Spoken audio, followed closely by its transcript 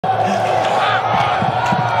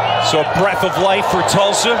So a breath of life for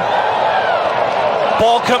Tulsa.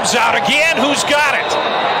 Ball comes out again. Who's got it?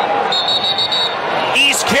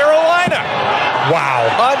 East Carolina. Wow.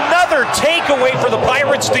 Another takeaway for the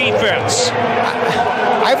Pirates defense.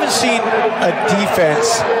 I haven't seen a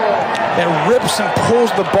defense that rips and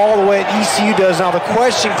pulls the ball the way ECU does. Now the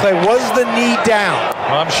question, Clay, was the knee down?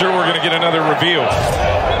 I'm sure we're going to get another review.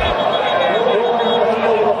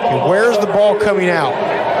 Okay, where's the ball coming out?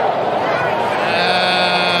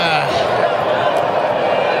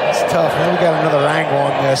 It's tough. Now we got another angle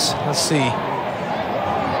on this. Let's see.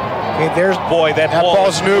 Okay, there's that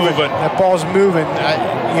ball's moving. That ball's moving.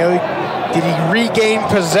 Did he regain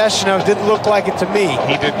possession of it? Didn't look like it to me.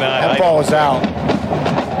 He did not. That ball is out.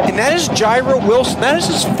 And that is Jairo Wilson. That is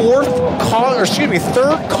his third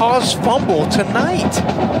cause fumble tonight.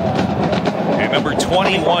 And number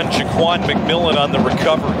 21, Jaquan McMillan on the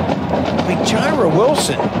recovery. I mean, Jairo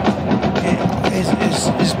Wilson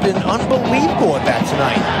has been unbelievable at that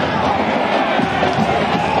tonight.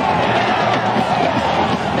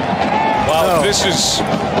 Well, this is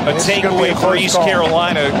a takeaway for East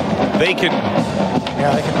Carolina. They can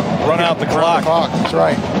run out the clock. That's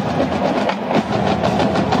right.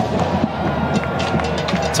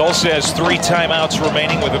 Tulsa has 3 timeouts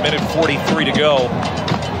remaining with 1:43 to go.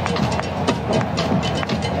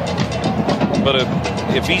 But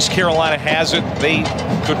if East Carolina has it, they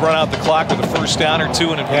could run out the clock with a first down or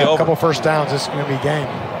 2 and it'd be over. A couple first downs, this is going to be a game.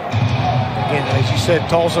 Again, as you said,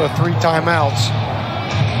 Tulsa 3 timeouts.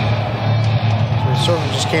 They certainly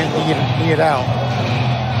just can't knee it out.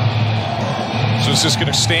 So is this going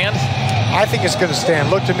to stand? I think it's going to stand.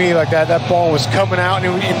 Looked to me like that ball was coming out,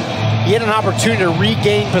 and he had an opportunity to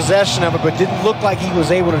regain possession of it, but didn't look like he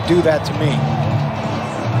was able to do that to me.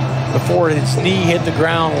 Before his knee hit the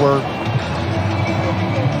ground where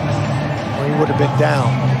he would have been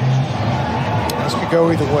down. This could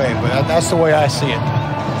go either way, but that's the way I see it.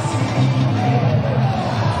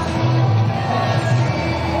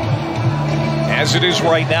 As it is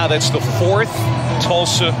right now, that's the 4th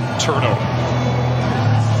Tulsa turnover.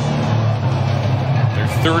 Their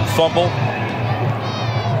 3rd fumble.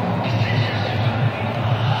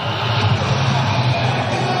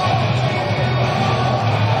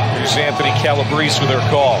 Here's Anthony Calabrese with their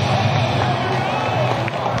call.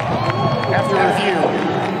 After review,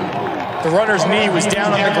 the runner's knee was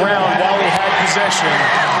down on the ground while he had possession.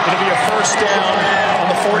 It'll be a first down on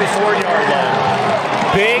the 44-yard line.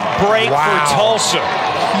 Big break for Tulsa.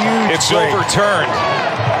 Huge It's break. overturned.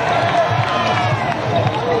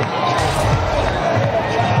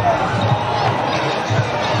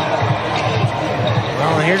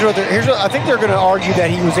 Here's what I think they're going to argue that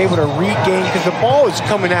he was able to regain because the ball is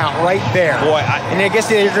coming out right there. And I guess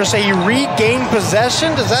they're going to say he regained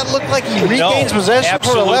possession. Does that look like he regains possession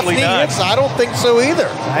for the left knee hits? I don't think so either.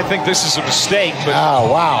 I think this is a mistake. But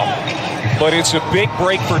wow. But it's a big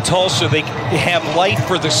break for Tulsa. They have life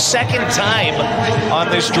for the 2nd time on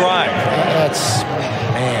this drive.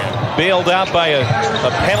 Bailed out by a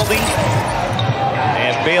penalty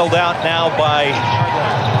and bailed out now by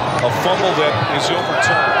a fumble that is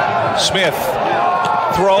overturned. Smith,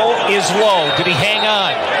 throw is low. Did he hang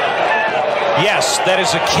on? Yes, that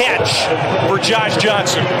is a catch for Josh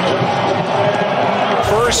Johnson.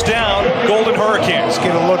 First down, Golden Hurricanes. Let's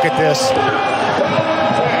get a look at this.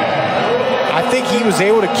 I think he was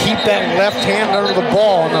able to keep that left hand under the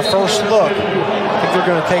ball on the first look. I think they're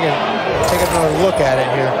going to take another look at it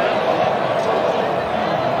here.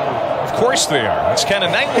 Of course they are. That's kind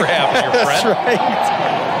of night we're having here, friend. That's right.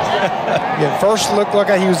 Yeah, first looked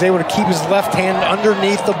like he was able to keep his left hand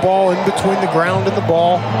underneath the ball, in between the ground and the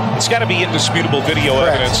ball. It's got to be indisputable video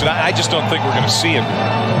evidence, and I just don't think we're going to see it.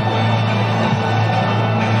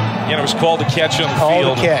 It was called a catch on the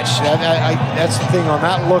field. Called a catch. That's the thing on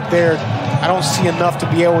that look there. I don't see enough to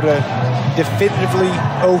be able to definitively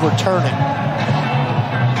overturn it.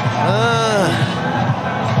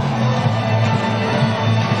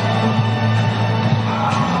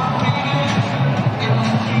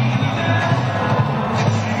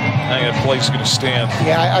 Play's going to stand.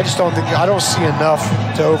 Yeah, I just don't see enough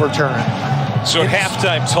to overturn it. So at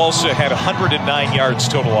halftime, Tulsa had 109 yards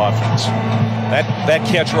total offense. That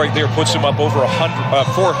catch right there puts them up over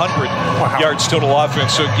 400 yards total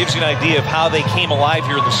offense. So it gives you an idea of how they came alive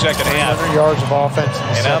here in the second half. 100 yards of offense.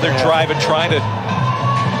 And now they're driving, trying to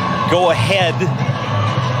go ahead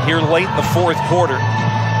here late in the 4th quarter.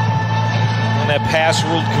 And that pass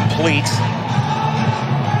ruled complete.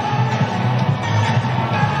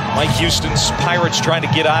 Mike Houston's Pirates trying to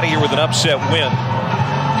get out of here with an upset win.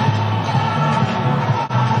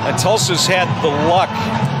 And Tulsa's had the luck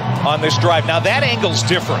on this drive. Now that angle's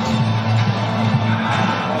different.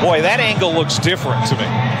 Boy, that angle looks different to me.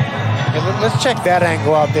 Yeah, let's check that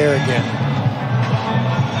angle out there again.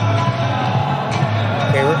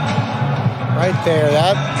 Okay, right there.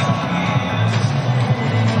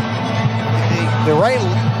 The right.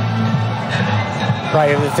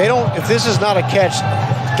 If this is not a catch,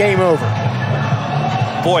 game over.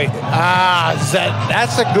 Boy,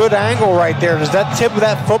 that's a good angle right there. Does that tip of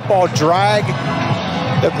that football drag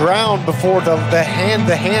the ground before the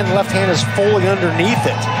left hand is fully underneath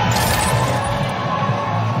it?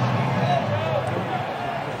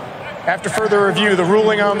 After further review, the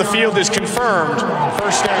ruling on the field is confirmed.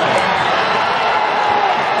 First down.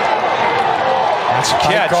 That's a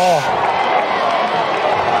catch. Good call.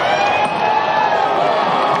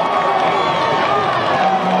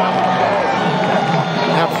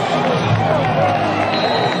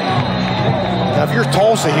 Now, if you're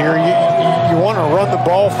Tulsa here, you want to run the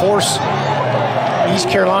ball, force East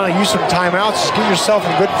Carolina, use some timeouts, just get yourself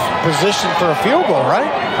in good position for a field goal, right?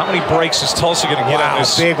 How many breaks is Tulsa going to get on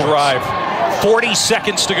this big drive? 40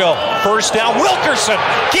 seconds to go. First down. Wilkerson,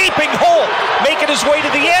 gaping hole, making his way to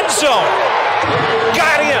the end zone.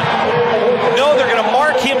 Got in.